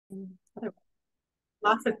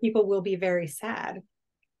Lots of people will be very sad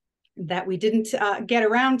that we didn't get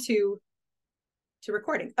around to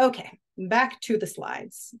recording. Okay, back to the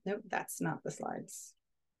slides. Nope, that's not the slides.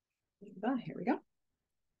 Here we go.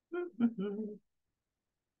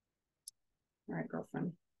 All right,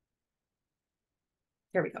 girlfriend.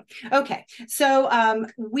 There we go. Okay, so I'm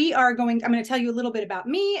going to tell you a little bit about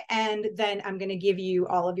me, and then I'm going to give you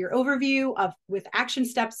all of your overview with action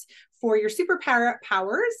steps for your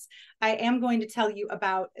superpowers. I am going to tell you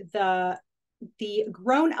about the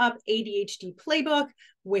grown-up ADHD playbook,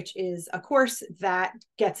 which is a course that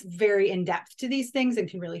gets very in-depth to these things and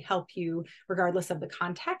can really help you regardless of the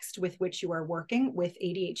context with which you are working with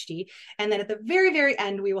ADHD. And then at the very, very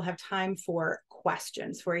end, we will have time for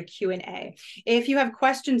questions, for a Q&A. If you have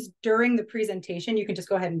questions during the presentation, you can just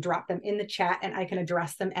go ahead and drop them in the chat and I can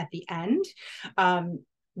address them at the end.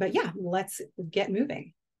 But yeah, let's get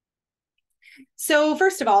moving. So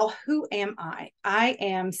first of all, who am I? I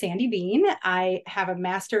am Sandy Bean. I have a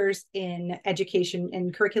master's in education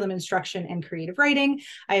in curriculum instruction and creative writing.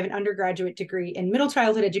 I have an undergraduate degree in middle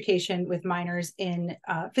childhood education with minors in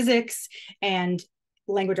physics and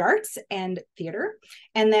language arts and theater.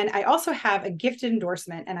 And then I also have a gifted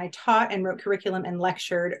endorsement, and I taught and wrote curriculum and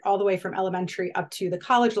lectured all the way from elementary up to the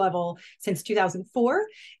college level since 2004.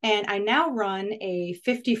 And I now run a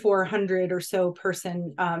 5,400 or so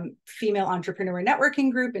person female entrepreneur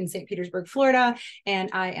networking group in St. Petersburg, Florida. And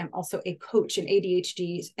I am also a coach, an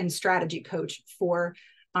ADHD and strategy coach for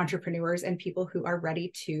entrepreneurs and people who are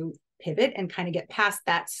ready to pivot and kind of get past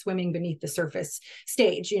that swimming beneath the surface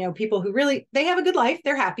stage. You know, people who really, they have a good life,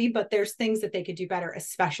 they're happy, but there's things that they could do better,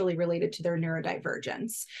 especially related to their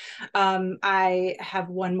neurodivergence. I have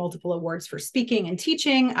won multiple awards for speaking and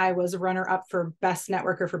teaching. I was runner-up for Best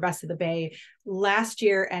Networker for Best of the Bay last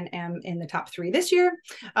year and am in the top 3 this year.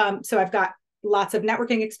 So I've got lots of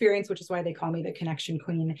networking experience, which is why they call me the connection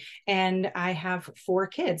queen. And I have 4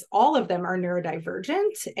 kids. All of them are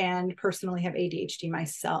neurodivergent and personally have ADHD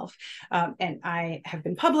myself. And I have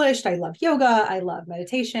been published. I love yoga. I love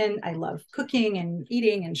meditation. I love cooking and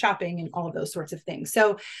eating and shopping and all of those sorts of things.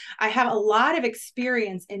 So I have a lot of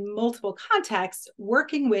experience in multiple contexts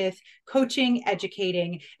working with coaching,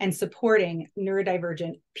 educating, and supporting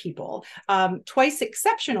neurodivergent people. Twice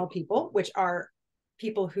exceptional people, which are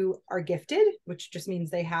people who are gifted, which just means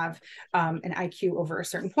they have an IQ over a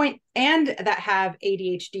certain point, and that have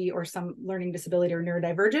ADHD or some learning disability or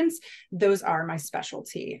neurodivergence. Those are my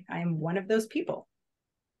specialty. I am one of those people.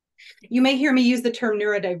 You may hear me use the term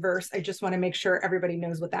neurodiverse. I just want to make sure everybody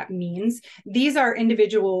knows what that means. These are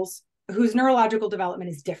individuals whose neurological development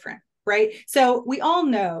is different. Right? So we all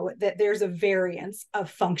know that there's a variance of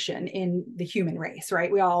function in the human race,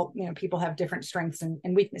 right? We all, you know, people have different strengths and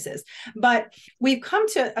weaknesses, but we've come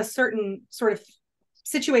to a certain sort of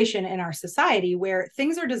situation in our society where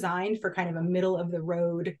things are designed for kind of a middle of the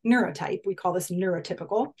road neurotype. We call this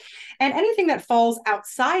neurotypical. And anything that falls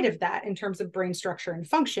outside of that in terms of brain structure and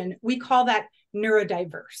function, we call that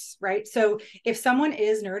neurodiverse, right? So if someone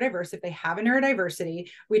is neurodiverse, if they have a neurodiversity,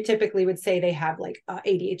 we typically would say they have like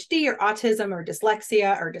ADHD or autism or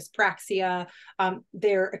dyslexia or dyspraxia.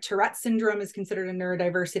 Their Tourette syndrome is considered a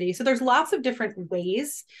neurodiversity. So there's lots of different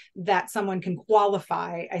ways that someone can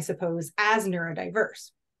qualify, I suppose, as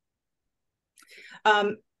neurodiverse.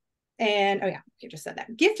 And oh yeah, you just said that.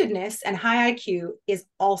 Giftedness and high IQ is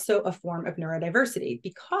also a form of neurodiversity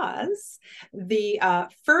because the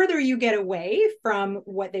further you get away from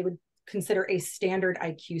what they would consider a standard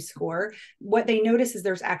IQ score, what they notice is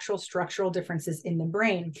there's actual structural differences in the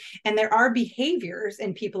brain. And there are behaviors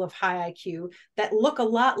in people of high IQ that look a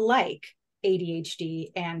lot like ADHD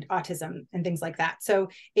and autism and things like that. So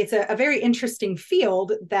it's a very interesting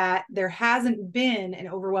field that there hasn't been an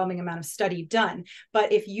overwhelming amount of study done.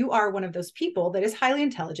 But if you are one of those people that is highly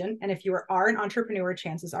intelligent, and if you are an entrepreneur,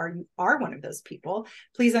 chances are you are one of those people,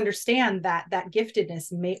 please understand that that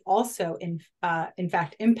giftedness may also in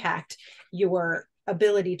fact impact your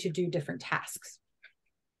ability to do different tasks.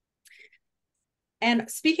 And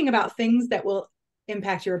speaking about things that will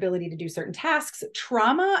impact your ability to do certain tasks,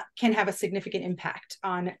 trauma can have a significant impact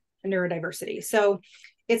on neurodiversity. So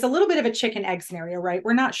it's a little bit of a chicken egg scenario, right?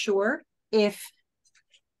 We're not sure if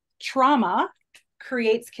trauma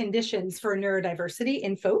creates conditions for neurodiversity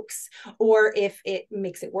in folks or if it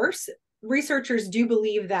makes it worse. Researchers do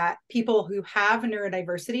believe that people who have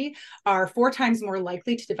neurodiversity are 4 times more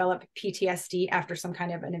likely to develop PTSD after some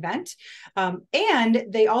kind of an event. And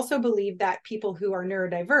they also believe that people who are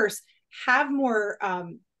neurodiverse have more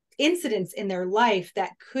incidents in their life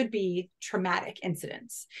that could be traumatic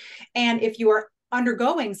incidents. And if you are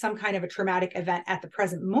undergoing some kind of a traumatic event at the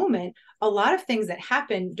present moment, a lot of things that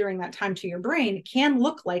happen during that time to your brain can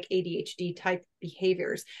look like ADHD type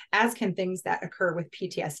behaviors, as can things that occur with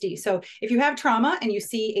PTSD. So if you have trauma and you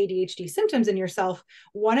see ADHD symptoms in yourself,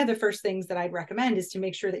 one of the first things that I'd recommend is to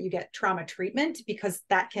make sure that you get trauma treatment, because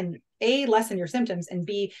that can A, lessen your symptoms, and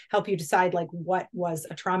B, help you decide like what was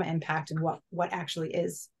a trauma impact and what actually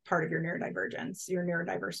is part of your neurodivergence, your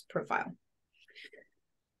neurodiverse profile.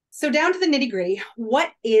 So down to the nitty-gritty,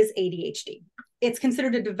 what is ADHD? It's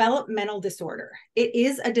considered a developmental disorder. It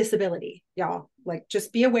is a disability, y'all. Like,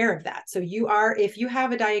 just be aware of that. So if you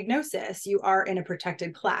have a diagnosis, you are in a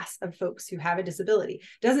protected class of folks who have a disability.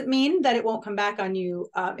 Doesn't mean that it won't come back on you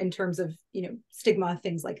in terms of, stigma,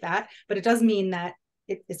 things like that. But it does mean that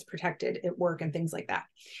it is protected at work and things like that.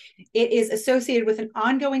 It is associated with an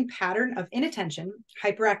ongoing pattern of inattention,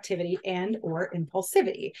 hyperactivity, and or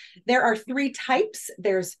impulsivity. There are 3 types.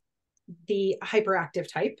 There's the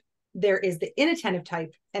hyperactive type, there is the inattentive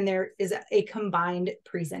type, and there is a combined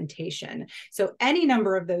presentation. So any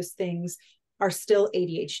number of those things are still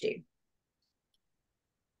ADHD.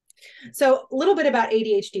 So a little bit about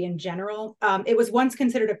ADHD in general. It was once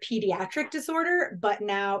considered a pediatric disorder, but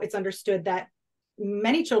now it's understood that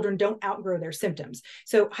many children don't outgrow their symptoms.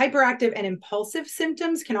 So hyperactive and impulsive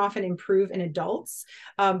symptoms can often improve in adults,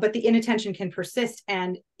 but the inattention can persist,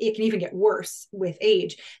 and it can even get worse with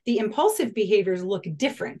age. The impulsive behaviors look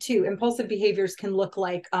different too. Impulsive behaviors can look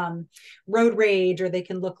like road rage, or they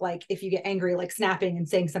can look like, if you get angry, like snapping and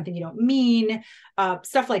saying something you don't mean,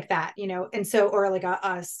 stuff like that, and so, or like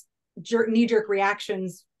knee-jerk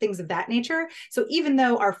reactions, things of that nature. So even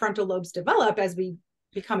though our frontal lobes develop as we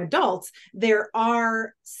become adults, there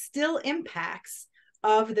are still impacts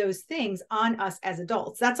of those things on us as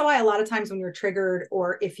adults. That's why a lot of times when you're triggered,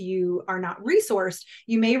 or if you are not resourced,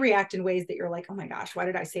 you may react in ways that you're like, oh my gosh, why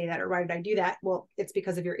did I say that? Or why did I do that? Well, it's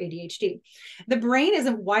because of your ADHD. The brain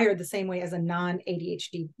isn't wired the same way as a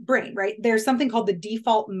non-ADHD brain, right? There's something called the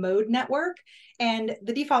default mode network, and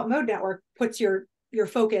the default mode network puts your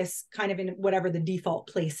focus kind of in whatever the default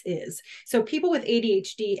place is. So people with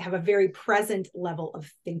ADHD have a very present level of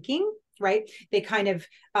thinking, right? They kind of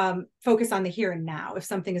focus on the here and now. If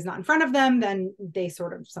something is not in front of them, then they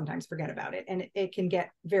sort of sometimes forget about it. And it can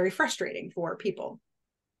get very frustrating for people.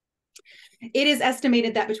 It is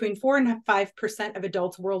estimated that between 4 and 5% of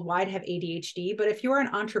adults worldwide have ADHD, but if you're an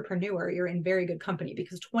entrepreneur, you're in very good company,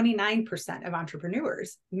 because 29% of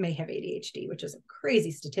entrepreneurs may have ADHD, which is a crazy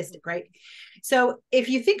statistic, right? So if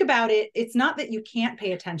you think about it, it's not that you can't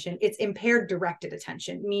pay attention, it's impaired directed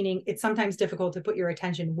attention, meaning it's sometimes difficult to put your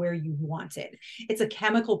attention where you want it. It's a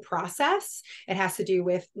chemical process. It has to do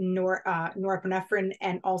with norepinephrine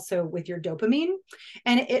and also with your dopamine.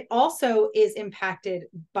 And it also is impacted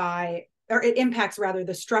by, or it impacts rather,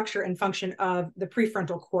 the structure and function of the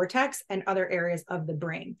prefrontal cortex and other areas of the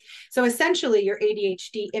brain. So essentially your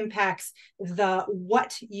ADHD impacts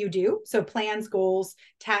what you do. So plans, goals,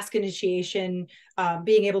 task initiation,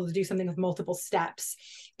 being able to do something with multiple steps.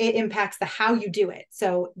 It impacts the how you do it.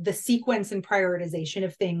 So the sequence and prioritization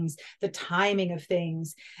of things, the timing of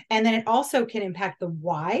things. And then it also can impact the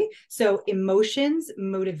why. So emotions,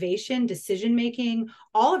 motivation, decision-making,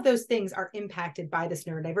 all of those things are impacted by this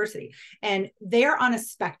neurodiversity. And they're on a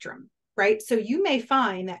spectrum, right? So you may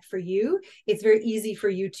find that for you, it's very easy for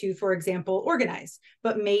you to, for example, organize,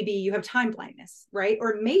 but maybe you have time blindness, right?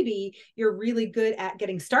 Or maybe you're really good at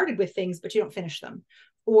getting started with things, but you don't finish them.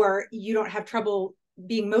 Or you don't have trouble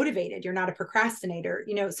being motivated. You're not a procrastinator,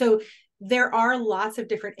 so there are lots of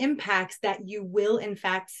different impacts that you will in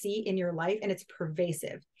fact see in your life, and it's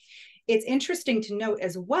pervasive. It's interesting to note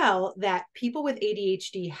as well that people with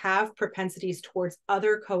ADHD have propensities towards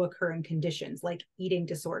other co-occurring conditions like eating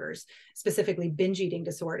disorders, specifically binge eating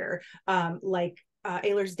disorder, like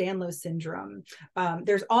Ehlers-Danlos syndrome.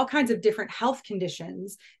 There's all kinds of different health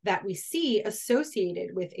conditions that we see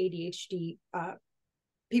associated with ADHD,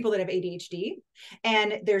 people that have ADHD,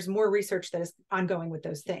 and there's more research that is ongoing with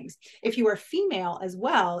those things. If you are female as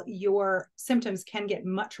well, your symptoms can get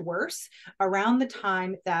much worse around the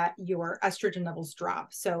time that your estrogen levels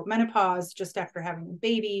drop. So menopause, just after having a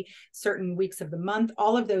baby, certain weeks of the month,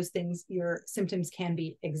 all of those things, your symptoms can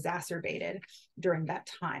be exacerbated during that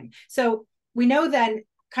time. So we know then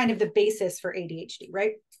kind of the basis for ADHD,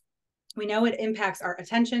 right? We know it impacts our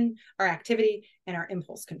attention, our activity, and our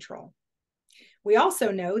impulse control. We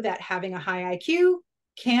also know that having a high IQ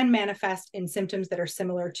can manifest in symptoms that are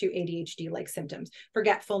similar to ADHD-like symptoms,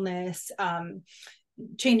 forgetfulness,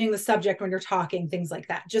 changing the subject when you're talking, things like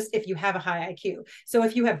that, just if you have a high IQ. So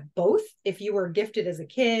if you have both, if you were gifted as a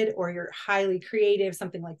kid or you're highly creative,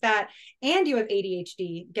 something like that, and you have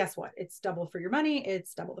ADHD, guess what? It's double for your money.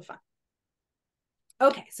 It's double the fun.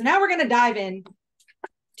 Okay, so now we're going to dive in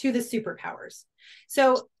to the superpowers.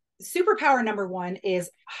 So superpower number one is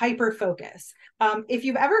hyperfocus. If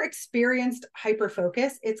you've ever experienced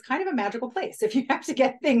hyperfocus, it's kind of a magical place if you have to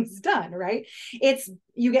get things done, right?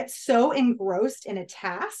 You get so engrossed in a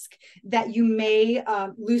task that you may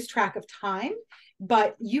lose track of time,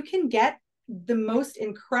 but you can get the most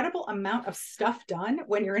incredible amount of stuff done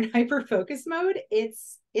when you're in hyperfocus mode.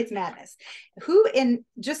 It's madness. Who in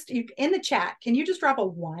the chat, can you just drop a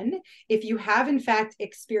 1 if you have in fact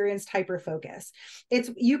experienced hyperfocus?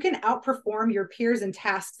 You can outperform your peers in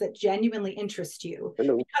tasks that genuinely interest you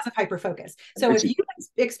because of hyperfocus. So if you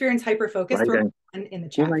experience hyperfocus, throw a 1 in the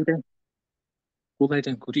chat. Good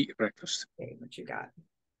breakfast. Okay, what you got?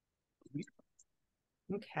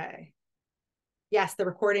 Okay. Yes, the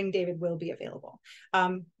recording, David, will be available.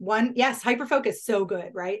 Yes, hyperfocus, so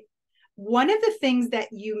good, right? One of the things that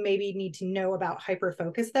you maybe need to know about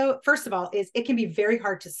hyperfocus, though, first of all, is it can be very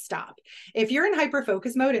hard to stop. If you're in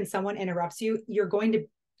hyperfocus mode and someone interrupts you, you're going to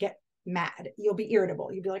get mad. You'll be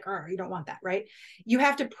irritable. You'll be like, oh, you don't want that, right? You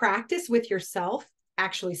have to practice with yourself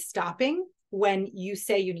actually stopping when you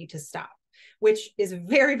say you need to stop, which is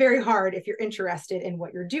very, very hard if you're interested in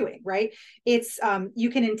what you're doing, right? You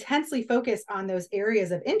can intensely focus on those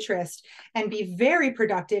areas of interest and be very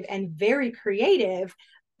productive and very creative.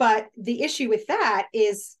 But the issue with that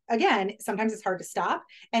is, again, sometimes it's hard to stop.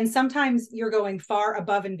 And sometimes you're going far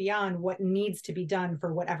above and beyond what needs to be done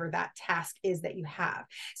for whatever that task is that you have.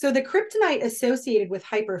 So the kryptonite associated with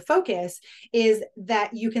hyperfocus is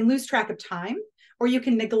that you can lose track of time, or you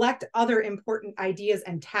can neglect other important ideas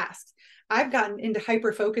and tasks. I've gotten into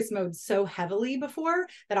hyperfocus mode so heavily before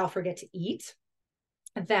that I'll forget to eat,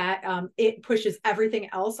 that it pushes everything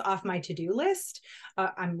else off my to-do list.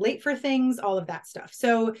 I'm late for things, all of that stuff.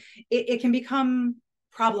 So it can become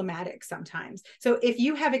problematic sometimes. So if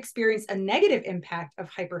you have experienced a negative impact of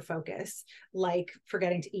hyperfocus, like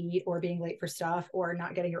forgetting to eat or being late for stuff or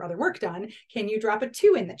not getting your other work done, can you drop a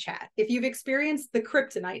 2 in the chat? If you've experienced the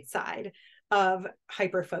kryptonite side of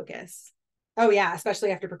hyperfocus. Oh yeah,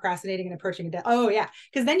 especially after procrastinating and approaching a deadline. Oh yeah,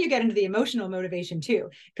 because then you get into the emotional motivation too,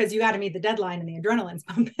 because you got to meet the deadline and the adrenaline's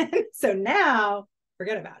pumping. So now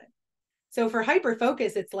forget about it. So for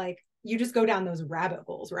hyperfocus, it's like you just go down those rabbit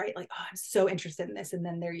holes, right? Like, oh, I'm so interested in this, and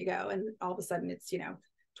then there you go, and all of a sudden it's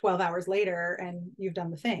 12 hours later and you've done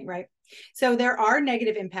the thing, right? So there are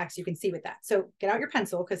negative impacts you can see with that. So get out your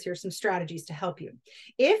pencil, because here's some strategies to help you.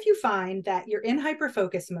 If you find that you're in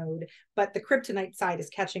hyperfocus mode, but the kryptonite side is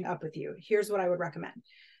catching up with you, here's what I would recommend.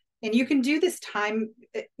 And you can do this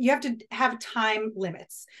you have to have time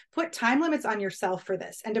limits. Put time limits on yourself for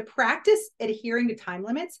this. And to practice adhering to time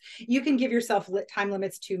limits, you can give yourself time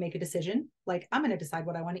limits to make a decision. Like, I'm going to decide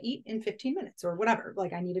what I want to eat in 15 minutes or whatever.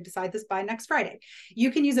 Like, I need to decide this by next Friday.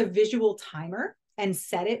 You can use a visual timer and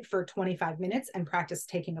set it for 25 minutes and practice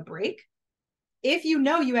taking a break. If you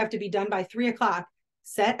know you have to be done by 3 o'clock,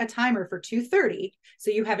 set a timer for 2:30 so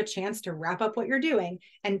you have a chance to wrap up what you're doing,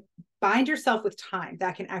 and bind yourself with time.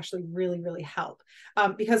 That can actually really, really help.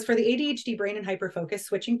 Because for the ADHD brain and hyperfocus,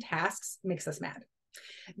 switching tasks makes us mad.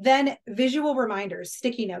 Then visual reminders,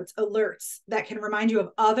 sticky notes, alerts that can remind you of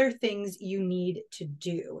other things you need to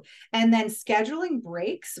do. And then scheduling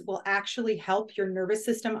breaks will actually help your nervous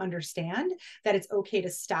system understand that it's okay to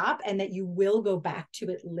stop and that you will go back to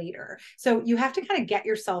it later. So you have to kind of get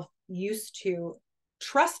yourself used to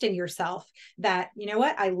trusting yourself that, you know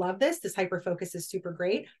what, I love this. This hyperfocus is super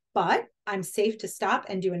great, but I'm safe to stop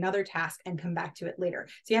and do another task and come back to it later.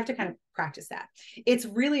 So you have to kind of practice that. It's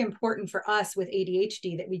really important for us with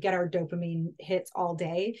ADHD that we get our dopamine hits all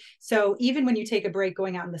day. So even when you take a break,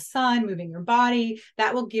 going out in the sun, moving your body,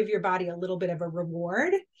 that will give your body a little bit of a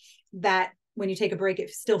reward that when you take a break, it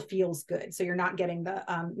still feels good. So you're not getting the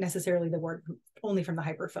necessarily the word only from the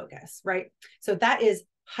hyperfocus, right? So that is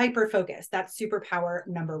hyperfocus. That's superpower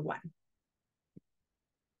number 1.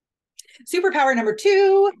 Superpower number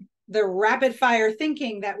 2, the rapid fire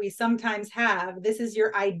thinking that we sometimes have. This is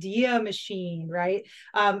your idea machine, right?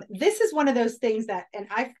 This is one of those things that, and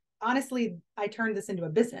I turned this into a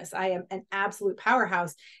business. I am an absolute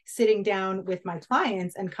powerhouse sitting down with my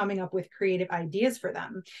clients and coming up with creative ideas for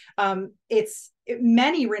them.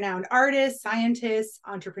 Many renowned artists, scientists,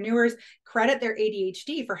 entrepreneurs credit their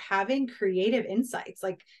ADHD for having creative insights,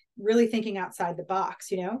 like really thinking outside the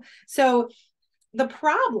box, So the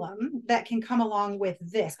problem that can come along with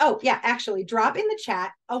this, oh yeah, actually drop in the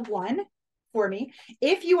chat a 1 for me.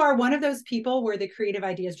 If you are one of those people where the creative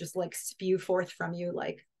ideas just like spew forth from you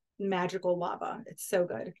like magical lava, it's so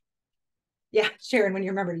good. Yeah, Sharon, when you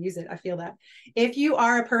remember to use it, I feel that. If you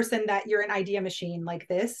are a person that you're an idea machine like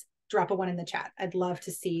this, drop a 1 in the chat. I'd love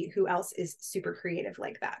to see who else is super creative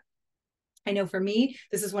like that. I know for me,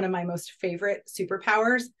 this is one of my most favorite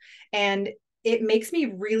superpowers, and it makes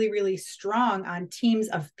me really, really strong on teams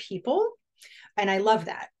of people. And I love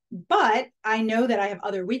that. But I know that I have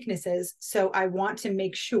other weaknesses. So I want to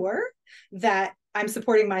make sure that I'm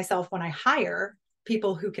supporting myself when I hire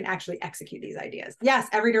people who can actually execute these ideas. Yes,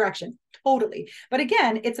 every direction, totally. But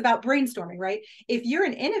again, it's about brainstorming, right? If you're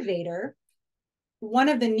an innovator, one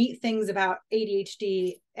of the neat things about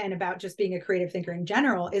ADHD and about just being a creative thinker in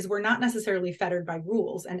general is we're not necessarily fettered by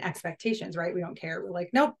rules and expectations, right? We don't care. We're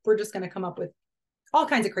like, nope, we're just going to come up with all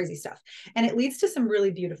kinds of crazy stuff. And it leads to some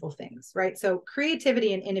really beautiful things, right? So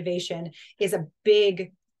creativity and innovation is a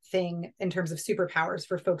big thing in terms of superpowers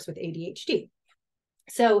for folks with ADHD.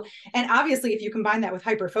 So, and obviously, if you combine that with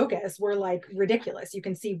hyperfocus, we're like ridiculous. You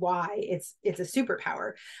can see why it's a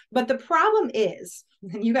superpower. But the problem is,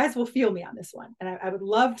 and you guys will feel me on this one, and I would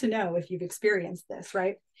love to know if you've experienced this,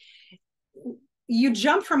 right? You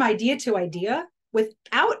jump from idea to idea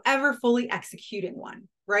without ever fully executing one,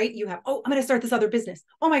 right? You have, oh, I'm going to start this other business.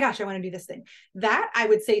 Oh my gosh, I want to do this thing. That I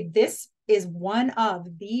would say this is one of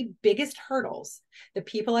the biggest hurdles the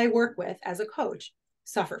people I work with as a coach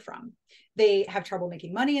suffer from. They have trouble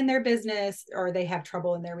making money in their business, or they have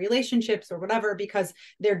trouble in their relationships or whatever, because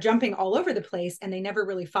they're jumping all over the place and they never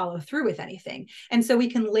really follow through with anything. And so we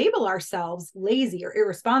can label ourselves lazy or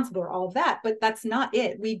irresponsible or all of that, but that's not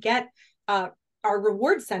it. We get our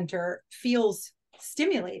reward center feels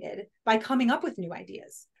stimulated by coming up with new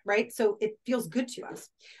ideas, right? So it feels good to us.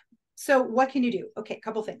 So what can you do? Okay, a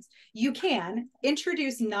couple things. You can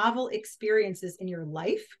introduce novel experiences in your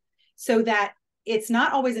life so that it's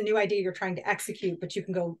not always a new idea you're trying to execute, but you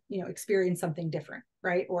can go, experience something different,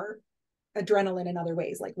 right? Or adrenaline in other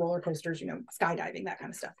ways, like roller coasters, skydiving, that kind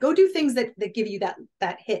of stuff. Go do things that give you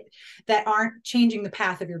that hit, that aren't changing the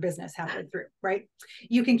path of your business halfway through, right?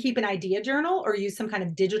 You can keep an idea journal or use some kind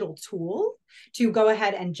of digital tool to go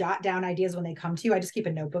ahead and jot down ideas when they come to you. I just keep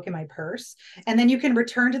a notebook in my purse, and then you can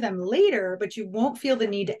return to them later, but you won't feel the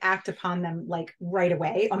need to act upon them like right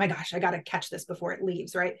away. Oh my gosh, I got to catch this before it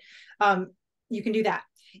leaves, right? You can do that.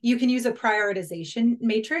 You can use a prioritization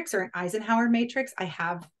matrix or an Eisenhower matrix. I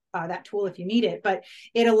have that tool if you need it, but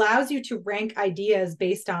it allows you to rank ideas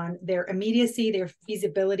based on their immediacy, their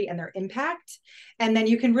feasibility, and their impact. And then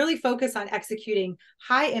you can really focus on executing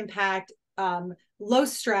high impact, low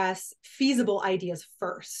stress, feasible ideas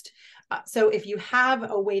first. So if you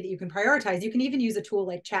have a way that you can prioritize, you can even use a tool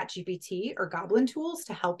like ChatGPT or Goblin tools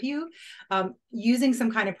to help you. Using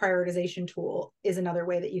some kind of prioritization tool is another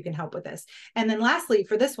way that you can help with this. And then lastly,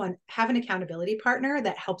 for this one, have an accountability partner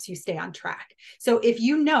that helps you stay on track. So if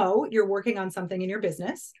you know you're working on something in your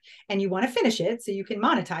business and you want to finish it so you can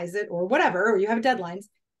monetize it or whatever, or you have deadlines,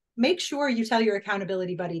 make sure you tell your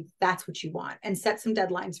accountability buddy that's what you want and set some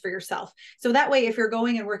deadlines for yourself. So that way, if you're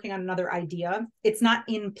going and working on another idea, it's not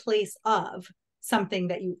in place of something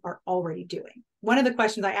that you are already doing. One of the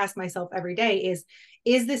questions I ask myself every day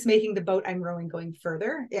is this making the boat I'm rowing going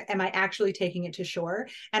further? Am I actually taking it to shore?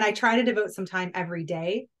 And I try to devote some time every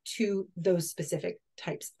day to those specific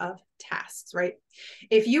types of tasks, right?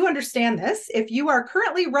 If you understand this, if you are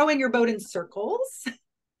currently rowing your boat in circles,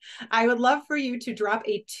 I would love for you to drop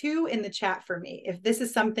a 2 in the chat for me. If this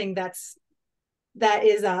is something that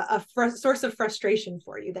is a source of frustration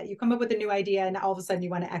for you, that you come up with a new idea and all of a sudden you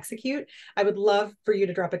want to execute, I would love for you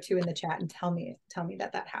to drop a 2 in the chat and tell me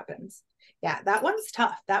that happens. Yeah, that one's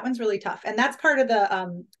tough. That one's really tough. And that's part of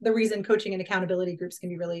the reason coaching and accountability groups can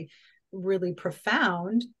be really, really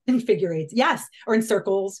profound in figure 8s. Yes, or in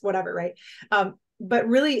circles, whatever, right? But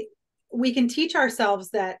really, we can teach ourselves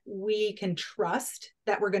that we can trust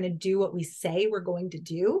that we're going to do what we say we're going to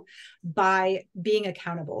do by being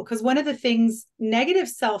accountable. Because one of the things, negative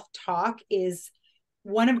self-talk is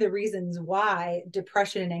one of the reasons why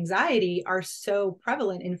depression and anxiety are so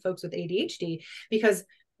prevalent in folks with ADHD, because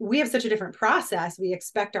we have such a different process. We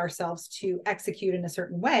expect ourselves to execute in a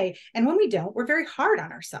certain way. And when we don't, we're very hard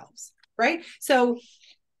on ourselves, right? So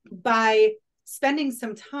by spending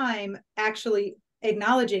some time actually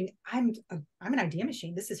acknowledging I'm an idea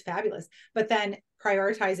machine, this is fabulous, but then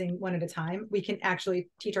prioritizing one at a time, we can actually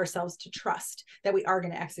teach ourselves to trust that we are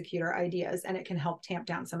going to execute our ideas, and it can help tamp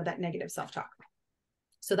down some of that negative self-talk.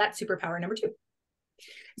 So that's superpower number 2.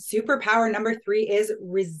 Superpower number 3 is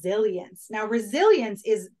resilience. Now, resilience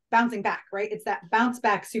is bouncing back, right? It's that bounce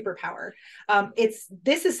back superpower.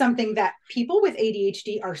 This is something that people with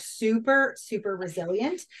ADHD are super, super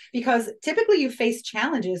resilient, because typically you face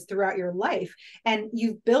challenges throughout your life and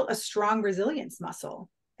you've built a strong resilience muscle.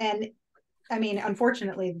 And I mean,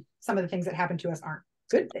 unfortunately, some of the things that happen to us aren't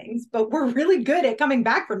good things, but we're really good at coming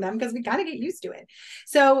back from them because we kind of get used to it.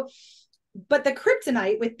 So, but the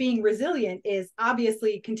kryptonite with being resilient is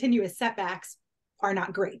obviously continuous setbacks are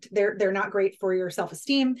not great. They're not great for your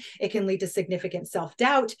self-esteem. It can lead to significant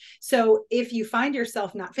self-doubt. So if you find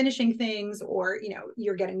yourself not finishing things, or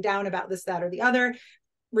you're getting down about this, that, or the other,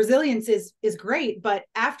 resilience is great, but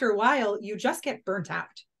after a while you just get burnt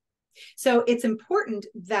out. So it's important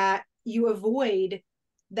that you avoid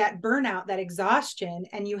that burnout, that exhaustion,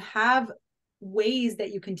 and you have ways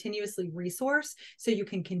that you continuously resource so you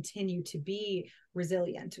can continue to be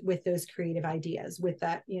resilient with those creative ideas, with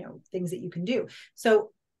that, things that you can do.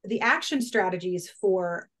 So the action strategies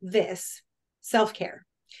for this self-care,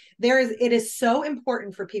 it is so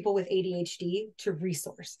important for people with ADHD to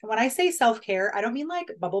resource. And when I say self-care, I don't mean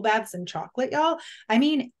like bubble baths and chocolate, y'all. I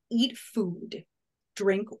mean, eat food,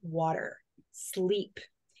 drink water, sleep.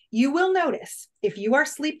 You will notice if you are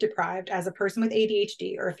sleep deprived as a person with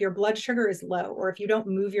ADHD, or if your blood sugar is low, or if you don't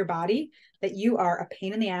move your body, that you are a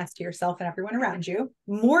pain in the ass to yourself and everyone around you,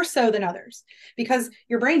 more so than others, because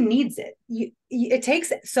your brain needs it. It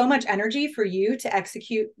takes so much energy for you to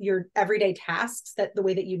execute your everyday tasks the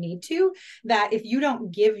way that you need to, that if you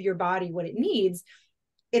don't give your body what it needs,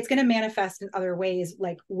 it's going to manifest in other ways,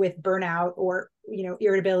 like with burnout or,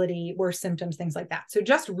 irritability, worse symptoms, things like that. So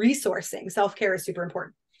just resourcing self-care is super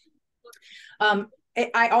important.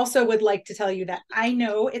 I also would like to tell you that I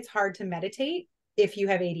know it's hard to meditate if you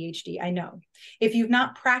have ADHD. I know if you've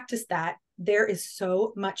not practiced that, there is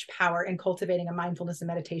so much power in cultivating a mindfulness and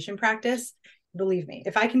meditation practice. Believe me,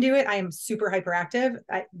 if I can do it, I am super hyperactive,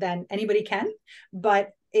 then anybody can,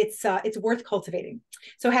 but it's worth cultivating.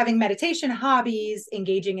 So having meditation hobbies,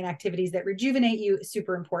 engaging in activities that rejuvenate you is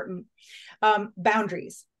super important.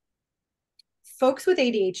 Boundaries. Folks with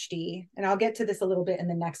ADHD, and I'll get to this a little bit in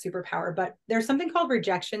the next superpower, but there's something called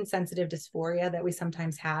rejection sensitive dysphoria that we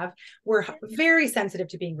sometimes have. We're very sensitive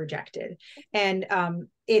to being rejected. And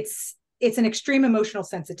it's an extreme emotional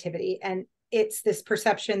sensitivity. And it's this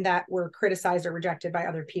perception that we're criticized or rejected by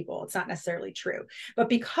other people. It's not necessarily true. But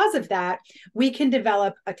because of that, we can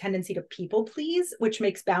develop a tendency to people please, which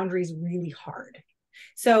makes boundaries really hard.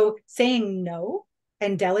 So saying no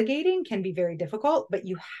and delegating can be very difficult, but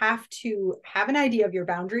you have to have an idea of your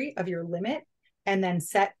boundary, of your limit, and then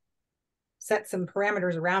set some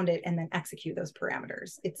parameters around it and then execute those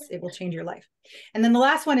parameters. It will change your life. And then the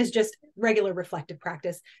last one is just regular reflective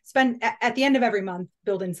practice. Spend at the end of every month,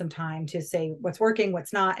 build in some time to say what's working,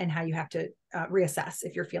 what's not, and how you have to reassess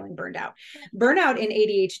if you're feeling burned out. Burnout in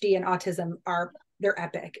ADHD and autism they're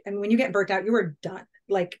epic. And when you get burnt out, you are done.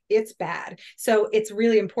 Like, it's bad. So it's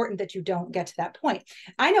really important that you don't get to that point.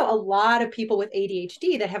 I know a lot of people with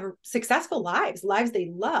ADHD that have successful lives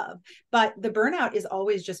they love, but the burnout is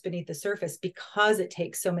always just beneath the surface because it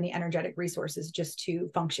takes so many energetic resources just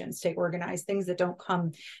to function, stay organized, things that don't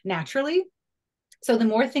come naturally. So the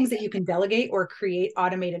more things that you can delegate or create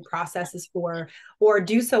automated processes for, or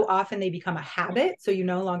do so often they become a habit, so you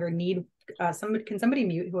no longer need can somebody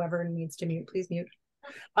mute whoever needs to mute, please mute.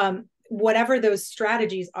 Whatever those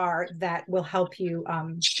strategies are that will help you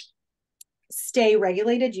stay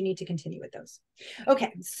regulated, you need to continue with those.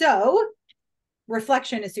 Okay, so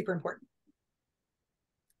reflection is super important.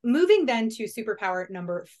 Moving then to superpower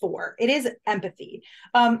number 4, it is empathy.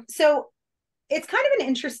 So it's kind of an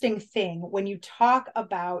interesting thing when you talk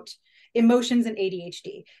about emotions and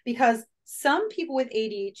ADHD, because some people with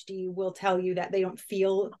ADHD will tell you that they don't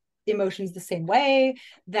feel emotions the same way,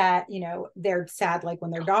 that they're sad like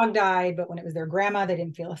when their dog died, but when it was their grandma they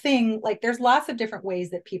didn't feel a thing. Like, there's lots of different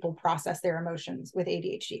ways that people process their emotions with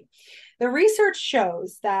ADHD. The research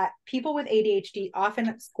shows that people with ADHD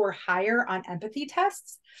often score higher on empathy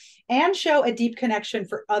tests and show a deep connection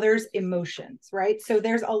for others' emotions, right? So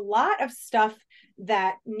there's a lot of stuff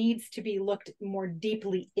that needs to be looked more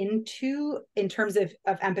deeply into in terms of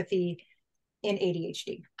empathy in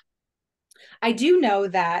ADHD. I do know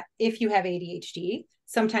that if you have ADHD,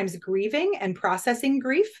 sometimes grieving and processing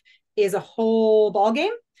grief is a whole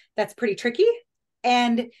ballgame that's pretty tricky.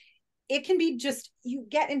 And it can be just, you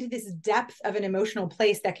get into this depth of an emotional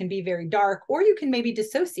place that can be very dark, or you can maybe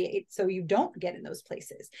dissociate so you don't get in those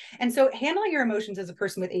places. And so handling your emotions as a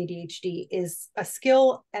person with ADHD is a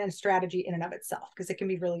skill and a strategy in and of itself, because it can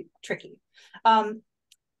be really tricky.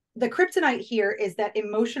 The kryptonite here is that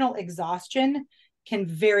emotional exhaustion can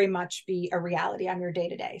very much be a reality on your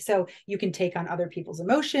day-to-day. So you can take on other people's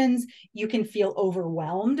emotions. You can feel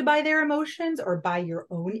overwhelmed by their emotions or by your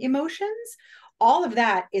own emotions. All of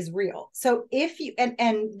that is real. So if you,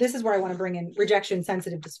 and this is where I want to bring in rejection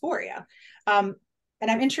sensitive dysphoria. And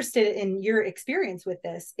I'm interested in your experience with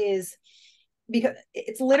this, is because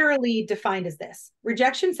it's literally defined as this: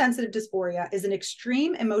 rejection sensitive dysphoria is an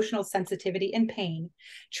extreme emotional sensitivity and pain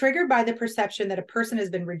triggered by the perception that a person has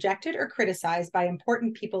been rejected or criticized by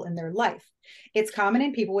important people in their life. It's common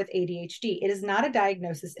in people with ADHD. It is not a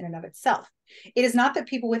diagnosis in and of itself. It is not that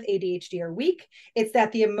people with ADHD are weak. It's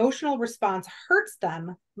that the emotional response hurts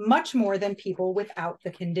them much more than people without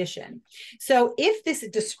the condition. So if this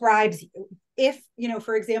describes you, if, you know,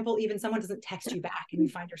 for example, even someone doesn't text you back and you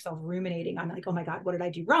find yourself ruminating on like, oh my God, what did I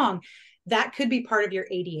do wrong? That could be part of your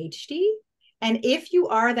ADHD. And if you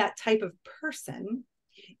are that type of person,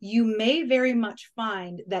 you may very much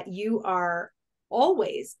find that you are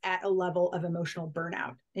always at a level of emotional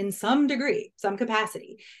burnout in some degree, some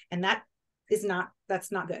capacity. And that's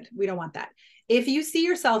not good. We don't want that. If you see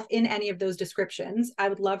yourself in any of those descriptions, I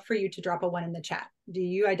would love for you to drop a 1 in the chat. Do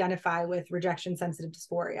you identify with rejection sensitive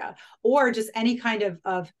dysphoria, or just any kind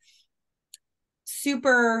of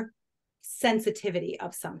super sensitivity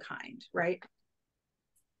of some kind, right?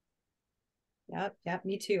 Yep,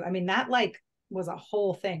 me too. I mean, that like was a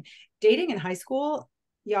whole thing. Dating in high school,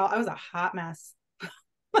 y'all, I was a hot mess.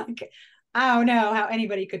 Like, I don't know how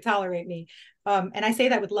anybody could tolerate me. And I say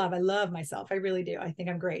that with love. I love myself. I really do. I think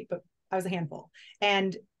I'm great, but I was a handful.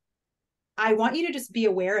 And I want you to just be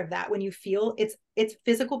aware of that when you feel it's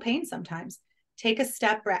physical pain sometimes. Take a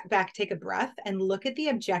step back, take a breath, and look at the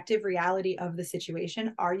objective reality of the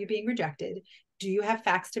situation. Are you being rejected? Do you have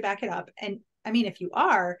facts to back it up? And I mean, if you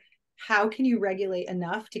are, how can you regulate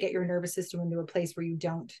enough to get your nervous system into a place where you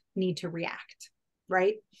don't need to react,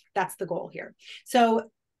 right? That's the goal here. So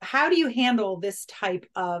how do you handle this type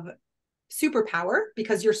of superpower?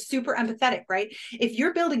 Because you're super empathetic, right? If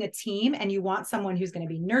you're building a team and you want someone who's going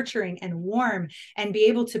to be nurturing and warm and be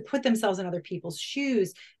able to put themselves in other people's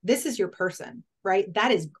shoes, this is your person, right? That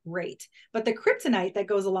is great. But the kryptonite that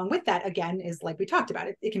goes along with that, again, is like we talked about,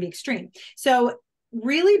 it can be extreme. So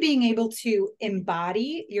really being able to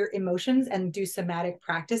embody your emotions and do somatic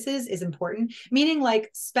practices is important, meaning like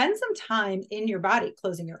spend some time in your body,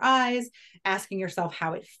 closing your eyes, asking yourself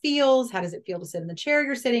how it feels. How does it feel to sit in the chair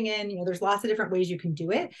you're sitting in? You know, there's lots of different ways you can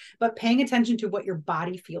do it, but paying attention to what your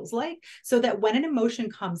body feels like so that when an emotion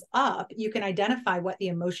comes up, you can identify what the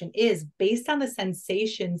emotion is based on the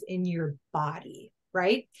sensations in your body.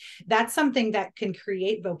 Right? That's something that can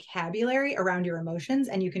create vocabulary around your emotions,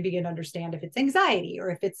 and you can begin to understand if it's anxiety or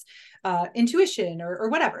if it's intuition or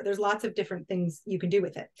whatever. There's lots of different things you can do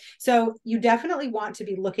with it. So you definitely want to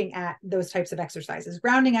be looking at those types of exercises,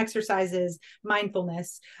 grounding exercises,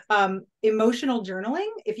 mindfulness, emotional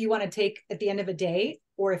journaling. If you want to take at the end of a day,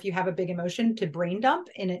 or if you have a big emotion, to brain dump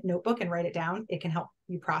in a notebook and write it down, it can help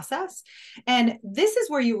you process. And this is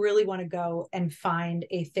where you really want to go and find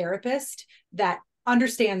a therapist that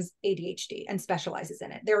understands ADHD and specializes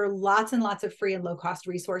in it. There are lots and lots of free and low cost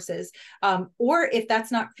resources. Or if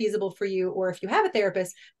that's not feasible for you, or if you have a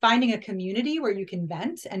therapist, finding a community where you can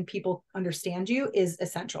vent and people understand you is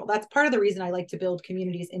essential. That's part of the reason I like to build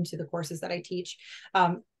communities into the courses that I teach,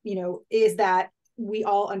 is that we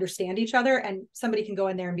all understand each other, and somebody can go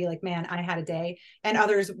in there and be like, man, I had a day, and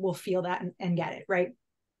others will feel that and get it, right?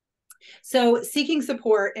 So seeking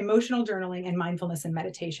support, emotional journaling, and mindfulness and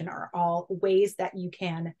meditation are all ways that you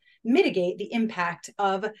can mitigate the impact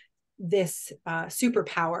of this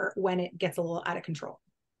superpower when it gets a little out of control.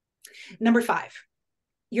 Number 5,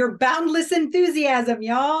 your boundless enthusiasm,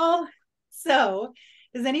 y'all. So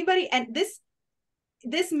does anybody, and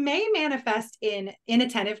this may manifest in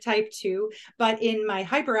inattentive type too, but in my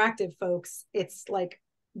hyperactive folks, it's like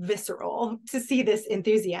visceral to see this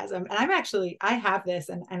enthusiasm. And I have this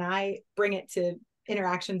and I bring it to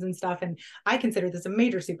interactions and stuff. And I consider this a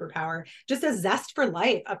major superpower, just a zest for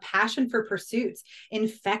life, a passion for pursuits,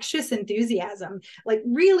 infectious enthusiasm, like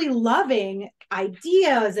really loving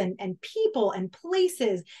ideas and people and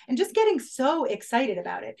places and just getting so excited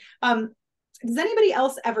about it. Does anybody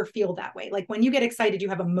else ever feel that way? Like when you get excited, you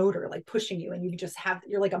have a motor like pushing you and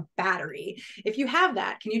you're like a battery. If you have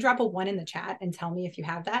that, can you drop a 1 in the chat and tell me if you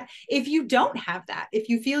have that? If you don't have that, if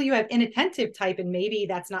you feel you have inattentive type and maybe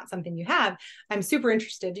that's not something you have, I'm super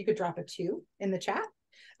interested. You could drop a 2 in the chat.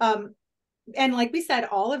 And like we said,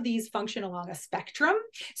 all of these function along a spectrum.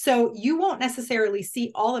 So you won't necessarily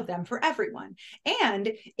see all of them for everyone.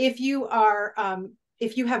 And if you are,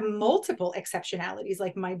 if you have multiple exceptionalities,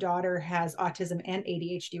 like my daughter has autism and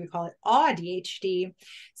ADHD, we call it ADHD,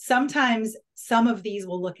 sometimes some of these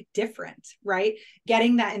will look different, right?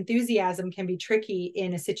 Getting that enthusiasm can be tricky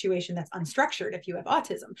in a situation that's unstructured if you have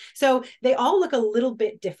autism. So they all look a little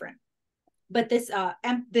bit different. But this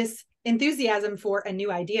enthusiasm for a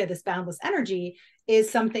new idea, this boundless energy, is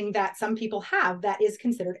something that some people have that is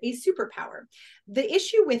considered a superpower. The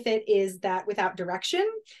issue with it is that without direction,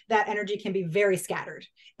 that energy can be very scattered.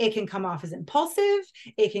 It can come off as impulsive.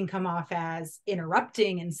 It can come off as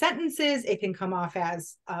interrupting in sentences. It can come off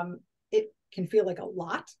as, it can feel like a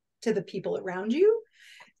lot to the people around you.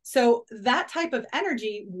 So that type of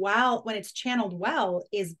energy, when it's channeled well,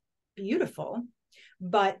 is beautiful.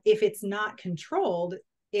 But if it's not controlled,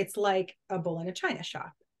 it's like a bull in a china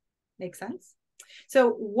shop. Make sense? So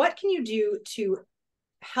what can you do to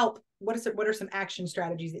help? What are some action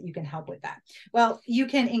strategies that you can help with that? Well, you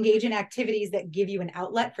can engage in activities that give you an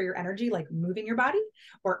outlet for your energy, like moving your body,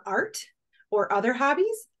 or art, or other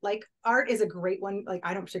hobbies. Like art is a great one. Like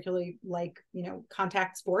I don't particularly like,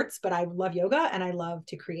 contact sports, but I love yoga and I love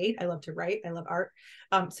to create. I love to write. I love art.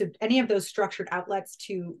 So any of those structured outlets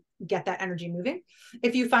to get that energy moving.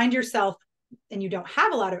 If you find yourself and you don't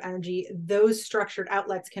have a lot of energy, those structured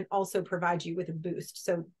outlets can also provide you with a boost.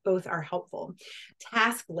 So both are helpful.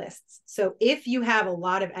 Task lists. So if you have a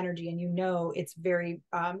lot of energy and it's very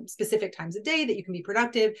specific times of day that you can be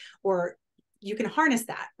productive, or you can harness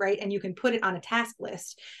that, right? And you can put it on a task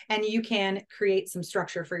list and you can create some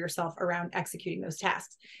structure for yourself around executing those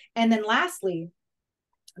tasks. And then lastly,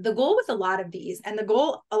 the goal with a lot of these, and the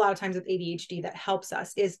goal a lot of times with ADHD that helps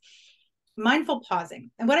us, is mindful pausing.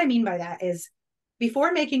 And what I mean by that is,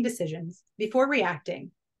 before making decisions, before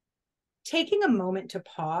reacting, taking a moment to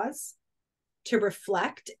pause, to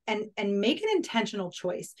reflect and make an intentional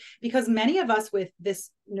choice. Because many of us with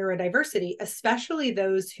this neurodiversity, especially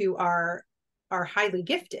those who are highly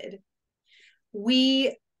gifted,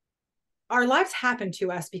 our lives happen to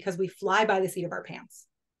us because we fly by the seat of our pants,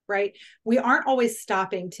 right? We aren't always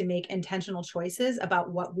stopping to make intentional choices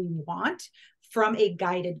about what we want from a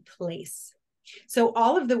guided place. So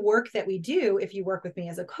all of the work that we do, if you work with me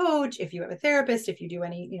as a coach, if you have a therapist, if you do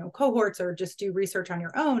any, cohorts, or just do research on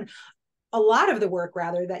your own, a lot of the work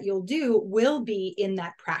rather that you'll do will be in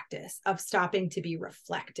that practice of stopping to be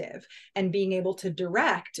reflective and being able to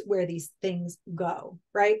direct where these things go,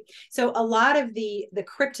 right? So a lot of the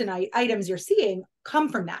kryptonite items you're seeing come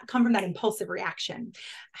from that impulsive reaction.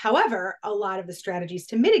 However, a lot of the strategies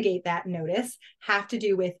to mitigate that notice have to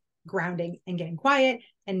do with grounding and getting quiet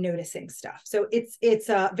and noticing stuff. So it's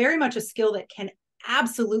very much a skill that can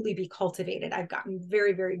absolutely be cultivated. I've gotten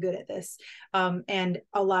very, very good at this. And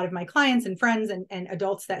a lot of my clients and friends and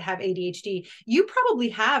adults that have ADHD, you probably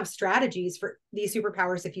have strategies for these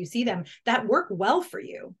superpowers, if you see them, that work well for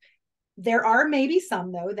you. There are maybe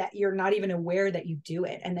some, though, that you're not even aware that you do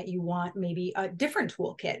it and that you want maybe a different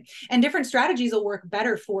toolkit. And different strategies will work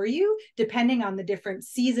better for you depending on the different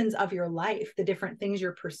seasons of your life, the different things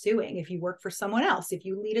you're pursuing. If you work for someone else, if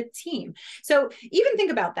you lead a team. So even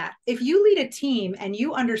think about that. If you lead a team and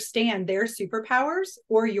you understand their superpowers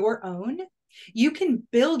or your own, you can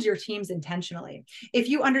build your teams intentionally. If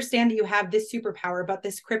you understand that you have this superpower about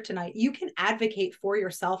this kryptonite, you can advocate for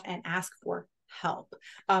yourself and ask for help.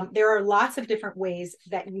 There are lots of different ways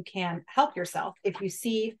that you can help yourself if you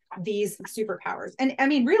see these superpowers. And I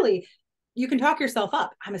mean, really, you can talk yourself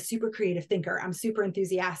up. I'm a super creative thinker. I'm super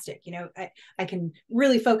enthusiastic. I can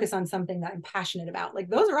really focus on something that I'm passionate about. Like,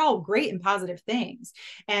 those are all great and positive things.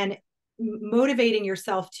 And motivating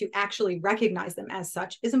yourself to actually recognize them as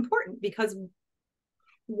such is important, because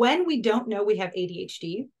when we don't know we have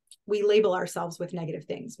ADHD, we label ourselves with negative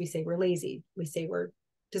things. We say we're lazy. We say we're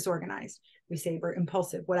disorganized. We say we're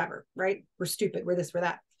impulsive, whatever, right? We're stupid, we're this, we're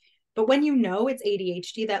that. But when you know it's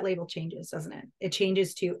ADHD, that label changes, doesn't it? It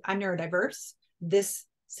changes to, I'm neurodiverse. This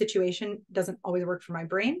situation doesn't always work for my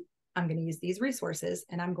brain. I'm going to use these resources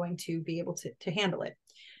and I'm going to be able to handle it.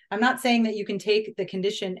 I'm not saying that you can take the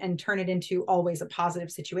condition and turn it into always a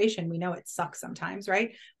positive situation. We know it sucks sometimes,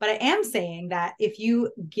 right? But I am saying that if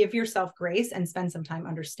you give yourself grace and spend some time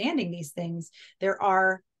understanding these things, there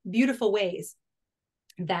are beautiful ways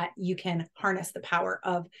that you can harness the power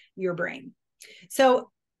of your brain.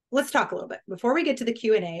 So let's talk a little bit. Before we get to the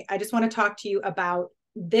Q&A, I just want to talk to you about,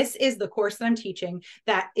 this is the course that I'm teaching,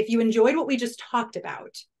 that if you enjoyed what we just talked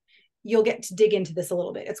about, you'll get to dig into this a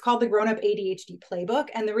little bit. It's called the Grown Up ADHD Playbook.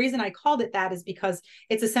 And the reason I called it that is because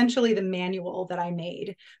it's essentially the manual that I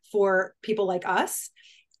made for people like us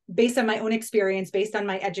based on my own experience, based on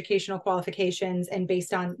my educational qualifications, and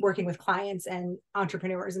based on working with clients and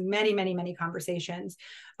entrepreneurs and many, many, many conversations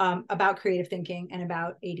about creative thinking and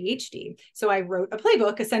about ADHD. So I wrote a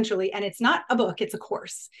playbook essentially, and it's not a book, it's a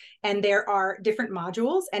course. And there are different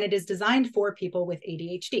modules, and it is designed for people with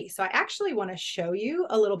ADHD. So I actually want to show you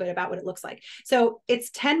a little bit about what it looks like. So it's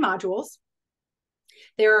 10 modules.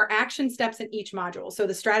 There are action steps in each module. So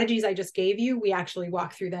the strategies I just gave you, we actually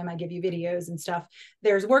walk through them. I give you videos and stuff.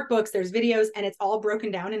 There's workbooks, there's videos, and it's all broken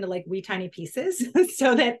down into like wee tiny pieces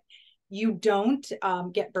so that you don't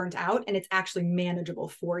get burnt out, and it's actually manageable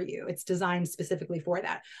for you. It's designed specifically for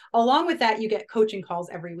that. Along with that, you get coaching calls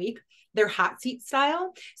every week. They're hot seat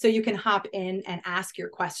style, so you can hop in and ask your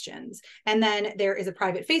questions. And then there is a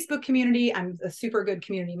private Facebook community. I'm a super good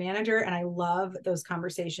community manager, and I love those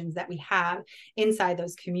conversations that we have inside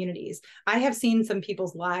those communities. I have seen some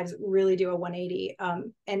people's lives really do a 180,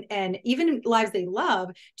 and even lives they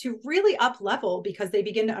love to really up level because they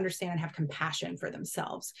begin to understand and have compassion for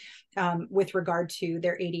themselves with regard to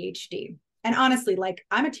their ADHD. And honestly, like,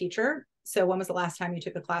 I'm a teacher. So when was the last time you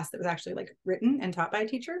took a class that was actually like written and taught by a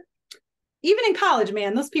teacher? Even in college,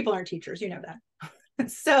 man, those people aren't teachers, you know that.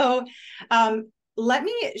 So let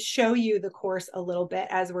me show you the course a little bit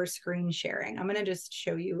as we're screen sharing. I'm going to just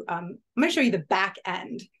show you, I'm going to show you the back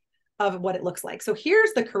end of what it looks like. So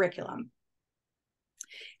here's the curriculum.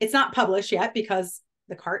 It's not published yet because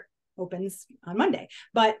the cart opens on Monday,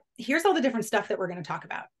 but here's all the different stuff that we're going to talk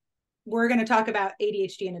about. We're going to talk about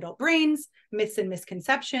ADHD in adult brains, myths and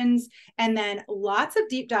misconceptions, and then lots of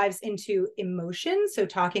deep dives into emotions. So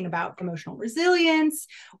talking about emotional resilience.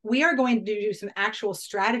 We are going to do some actual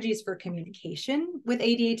strategies for communication with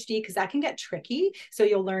ADHD because that can get tricky. So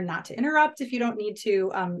you'll learn not to interrupt if you don't need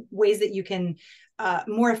to, ways that you can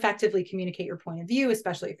more effectively communicate your point of view,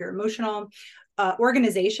 especially if you're emotional.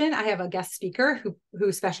 Organization. I have a guest speaker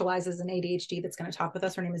who specializes in ADHD that's going to talk with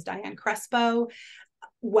us. Her name is Diane Crespo.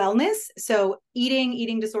 Wellness, so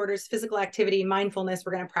eating disorders, physical activity, mindfulness.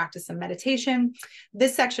 We're going to practice some meditation.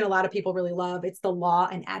 This section a lot of people really love. It's the law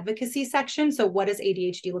and advocacy section. So what does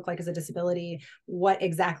ADHD look like as a disability? What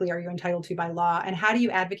exactly are you entitled to by law? And how do you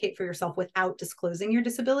advocate for yourself without disclosing your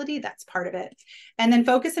disability? That's part of it. And then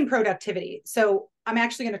focus and productivity. So I'm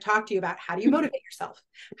actually going to talk to you about how do you motivate yourself?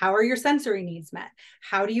 How are your sensory needs met?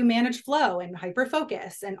 How do you manage flow and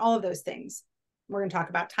hyperfocus and all of those things? We're going to talk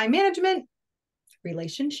about time management,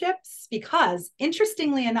 relationships, because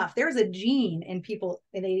interestingly enough, there's a gene in people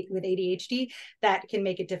with ADHD that can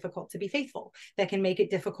make it difficult to be faithful, that can make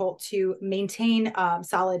it difficult to maintain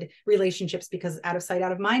solid relationships because out of sight,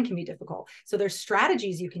 out of mind can be difficult. So there's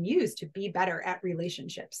strategies you can use to be better at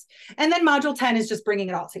relationships. And then module 10 is just bringing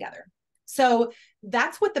it all together. So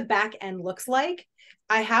that's what the back end looks like.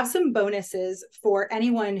 I have some bonuses for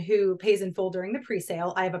anyone who pays in full during the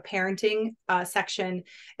pre-sale. I have a parenting section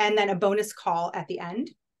and then a bonus call at the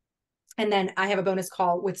end. And then I have a bonus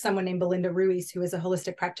call with someone named Belinda Ruiz, who is a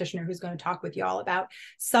holistic practitioner who's going to talk with you all about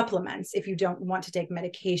supplements. If you don't want to take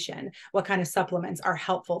medication, what kind of supplements are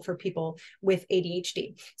helpful for people with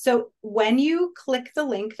ADHD. So when you click the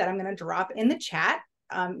link that I'm going to drop in the chat,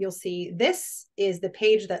 you'll see this is the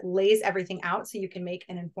page that lays everything out so you can make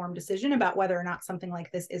an informed decision about whether or not something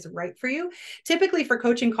like this is right for you. Typically for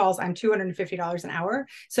coaching calls, I'm $250 an hour.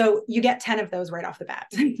 So you get 10 of those right off the bat.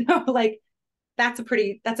 So like, that's a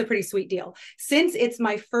pretty sweet deal. Since it's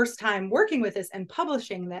my first time working with this and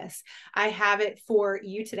publishing this, I have it for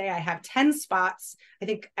you today. I have 10 spots. I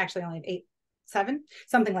think actually I only have 7,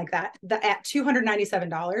 something like that, at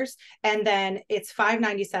 $297. And then it's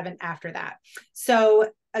 $597 after that. So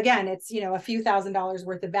again, it's, a few $1,000s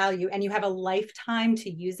worth of value, and you have a lifetime to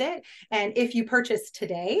use it. And if you purchase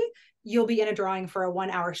today, you'll be in a drawing for a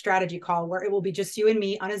 1-hour strategy call where it will be just you and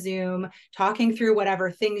me on a Zoom talking through whatever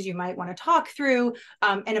things you might want to talk through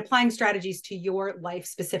and applying strategies to your life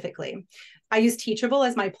specifically. I use Teachable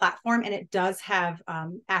as my platform, and it does have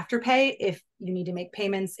Afterpay. If you need to make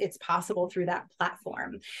payments, it's possible through that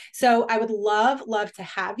platform. So I would love to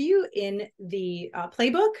have you in the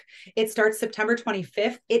playbook. It starts September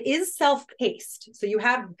 25th. It is self-paced, so you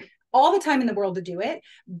have all the time in the world to do it,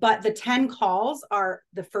 but the 10 calls are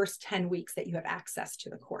the first 10 weeks that you have access to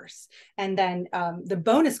the course. And then the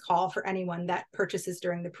bonus call for anyone that purchases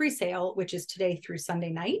during the pre-sale, which is today through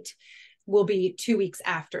Sunday night, will be 2 weeks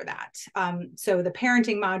after that. So the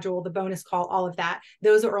parenting module, the bonus call, all of that,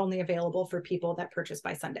 those are only available for people that purchase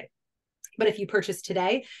by Sunday. But if you purchase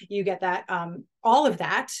today, you get that, all of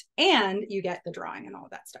that, and you get the drawing and all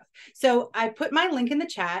of that stuff. So I put my link in the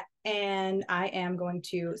chat, and I am going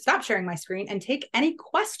to stop sharing my screen and take any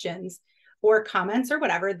questions or comments or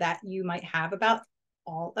whatever that you might have about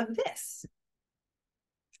all of this.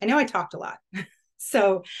 I know I talked a lot.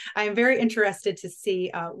 So I'm very interested to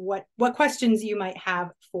see what questions you might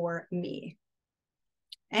have for me.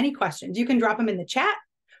 Any questions? You can drop them in the chat,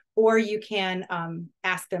 or you can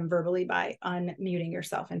ask them verbally by unmuting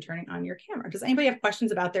yourself and turning on your camera. Does anybody have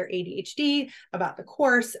questions about their ADHD, about the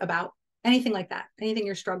course, about anything like that? Anything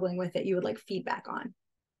you're struggling with that you would like feedback on?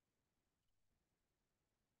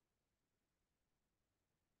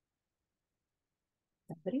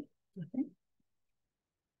 Anybody? Nothing?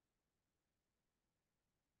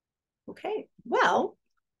 Okay, well,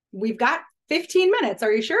 we've got 15 minutes.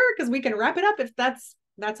 Are you sure? Because we can wrap it up if that's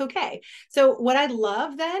okay. So what I'd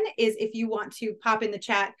love then is if you want to pop in the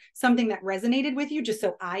chat something that resonated with you, just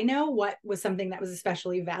so I know what was something that was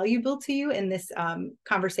especially valuable to you in this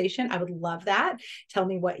conversation. I would love that. Tell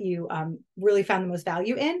me what you really found the most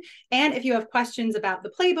value in. And if you have questions about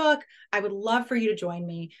the playbook, I would love for you to join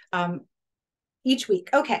me each week.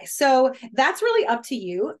 Okay, so that's really up to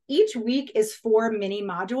you. Each week is 4 mini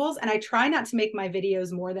modules, and I try not to make my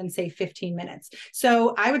videos more than, say, 15 minutes.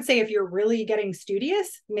 So I would say if you're really getting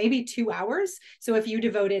studious, maybe 2 hours. So if you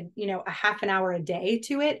devoted, a half an hour a day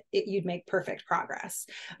to it, you'd make perfect progress.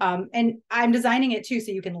 And I'm designing it too,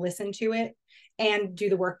 so you can listen to it and do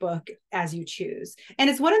the workbook as you choose. And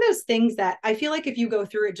it's one of those things that I feel like if you go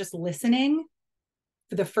through it just listening,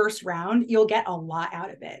 for the first round, you'll get a lot out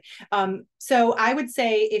of it. So I would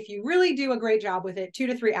say if you really do a great job with it, 2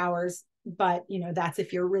 to 3 hours, but that's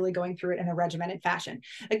if you're really going through it in a regimented fashion.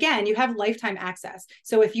 Again, you have lifetime access.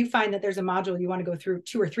 So if you find that there's a module you want to go through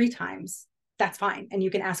 2 or 3 times, that's fine. And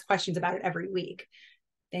you can ask questions about it every week.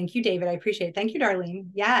 Thank you, David. I appreciate it. Thank you, Darlene.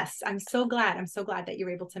 Yes, I'm so glad. I'm so glad that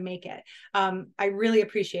you're able to make it. I really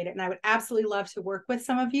appreciate it. And I would absolutely love to work with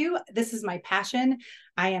some of you. This is my passion.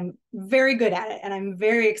 I am very good at it. And I'm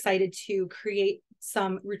very excited to create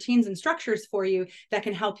some routines and structures for you that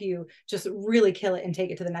can help you just really kill it and take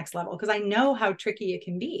it to the next level. Because I know how tricky it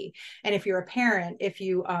can be. And if you're a parent, if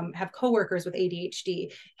you have coworkers with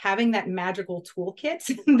ADHD, having that magical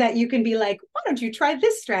toolkit that you can be like, why don't you try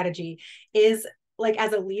this strategy, is like,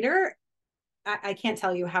 as a leader, I can't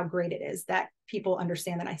tell you how great it is that people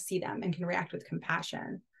understand that I see them and can react with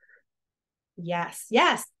compassion. Yes,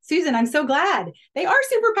 yes, Susan, I'm so glad. They are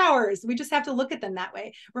superpowers. We just have to look at them that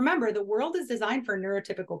way. Remember, the world is designed for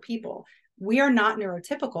neurotypical people. We are not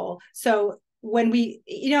neurotypical. So when we,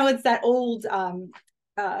 it's that old,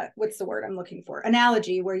 what's the word I'm looking for?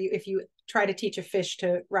 Analogy, where if you try to teach a fish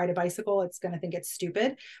to ride a bicycle, it's going to think it's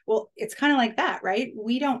stupid. Well, it's kind of like that, right?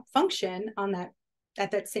 We don't function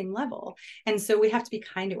at that same level. And so we have to be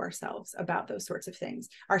kind to ourselves about those sorts of things.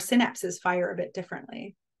 Our synapses fire a bit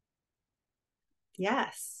differently.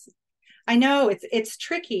 Yes. I know it's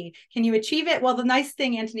tricky. Can you achieve it? Well, the nice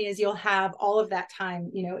thing, Anthony, is you'll have all of that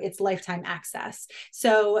time, it's lifetime access.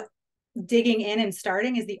 So digging in and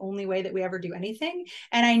starting is the only way that we ever do anything.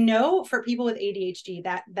 And I know for people with ADHD,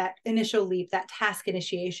 that initial leap, that task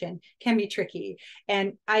initiation can be tricky.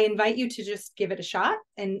 And I invite you to just give it a shot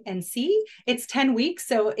and see. It's 10 weeks.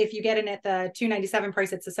 So if you get in at the $297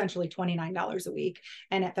 price, it's essentially $29 a week.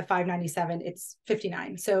 And at the $597, it's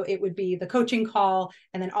 $59. So it would be the coaching call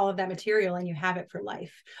and then all of that material, and you have it for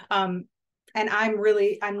life. And I'm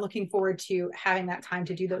looking forward to having that time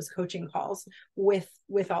to do those coaching calls with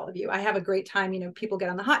all of you. I have a great time. People get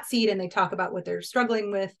on the hot seat and they talk about what they're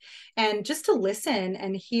struggling with, and just to listen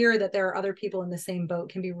and hear that there are other people in the same boat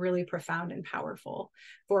can be really profound and powerful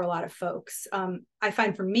for a lot of folks. I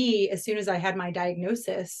find for me, as soon as I had my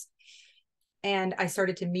diagnosis and I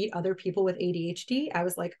started to meet other people with ADHD, I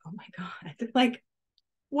was like, oh my God, like,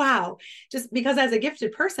 wow. Just because as a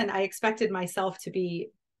gifted person, I expected myself to be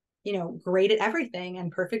great at everything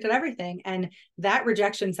and perfect at everything. And that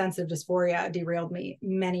rejection sense of dysphoria derailed me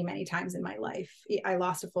many, many times in my life. I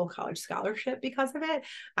lost a full college scholarship because of it.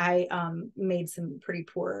 I made some pretty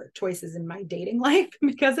poor choices in my dating life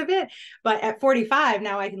because of it. But at 45,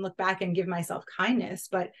 now I can look back and give myself kindness.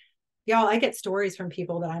 But y'all, I get stories from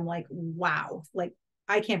people that I'm like, wow, like,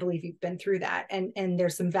 I can't believe you've been through that. And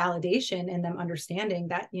there's some validation in them understanding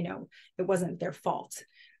that, it wasn't their fault.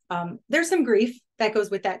 There's some grief that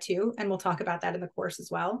goes with that too. And we'll talk about that in the course as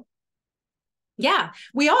well. Yeah,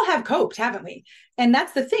 we all have coped, haven't we? And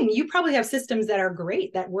that's the thing. You probably have systems that are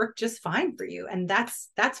great, that work just fine for you. And that's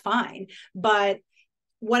fine. But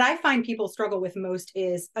what I find people struggle with most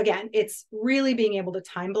is, again, it's really being able to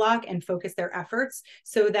time block and focus their efforts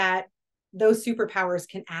so that those superpowers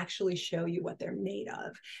can actually show you what they're made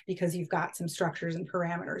of, because you've got some structures and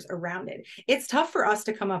parameters around it. It's tough for us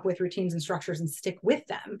to come up with routines and structures and stick with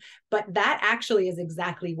them, but that actually is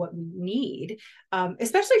exactly what we need.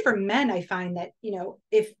 Especially for men, I find that,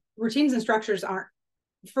 if routines and structures aren't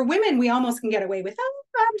for women, we almost can get away with, oh,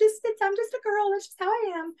 I'm just a girl. That's just how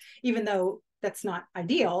I am, even though that's not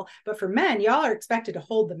ideal. But for men, y'all are expected to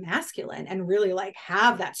hold the masculine and really like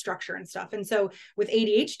have that structure and stuff. And so with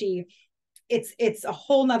ADHD, it's a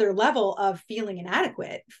whole nother level of feeling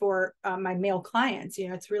inadequate for my male clients. You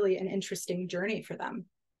know, it's really an interesting journey for them.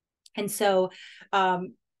 And so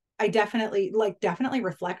I definitely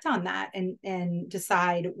reflect on that and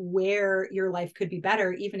decide where your life could be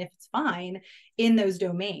better, even if it's fine, in those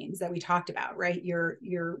domains that we talked about, right? Your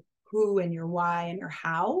who and your why and your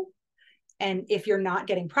how. And if you're not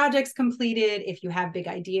getting projects completed, if you have big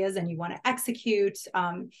ideas and you want to execute,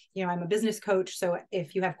 you know, I'm a business coach. So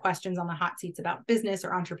if you have questions on the hot seats about business or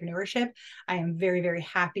entrepreneurship, I am very, very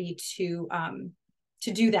happy to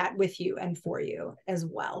do that with you and for you as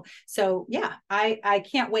well. So yeah, I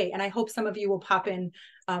can't wait. And I hope some of you will pop in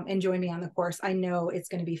and join me on the course. I know it's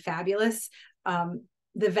going to be fabulous. The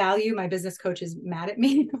value, my business coach is mad at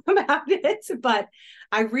me about it, but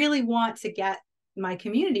I really want to get my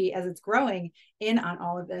community as it's growing in on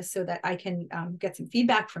all of this so that I can get some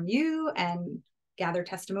feedback from you and gather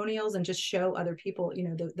testimonials and just show other people, you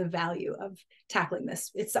know, the value of tackling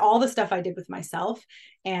this. It's all the stuff I did with myself.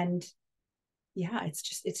 And yeah,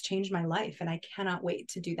 it's changed my life, and I cannot wait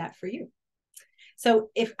to do that for you. So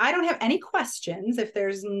if I don't have any questions, if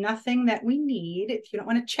there's nothing that we need, if you don't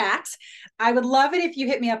want to chat, I would love it if you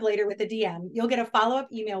hit me up later with a DM. You'll get a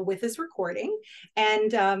follow-up email with this recording.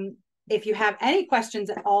 And if you have any questions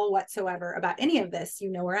at all whatsoever about any of this, you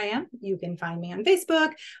know where I am. You can find me on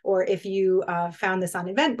Facebook, or if you found this on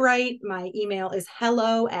Eventbrite, my email is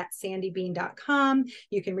hello@sandybean.com.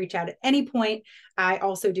 You can reach out at any point. I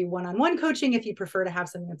also do one-on-one coaching if you prefer to have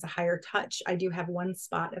something that's a higher touch. I do have one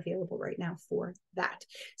spot available right now for that.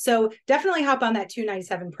 So definitely hop on that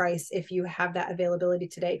 $297 price if you have that availability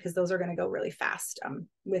today, because those are going to go really fast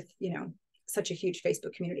with, you know, such a huge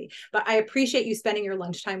Facebook community. But I appreciate you spending your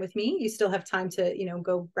lunchtime with me. You still have time to, you know,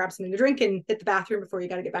 go grab something to drink and hit the bathroom before you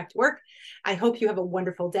got to get back to work. I hope you have a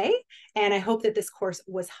wonderful day, and I hope that this course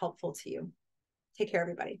was helpful to you. Take care,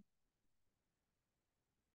 everybody.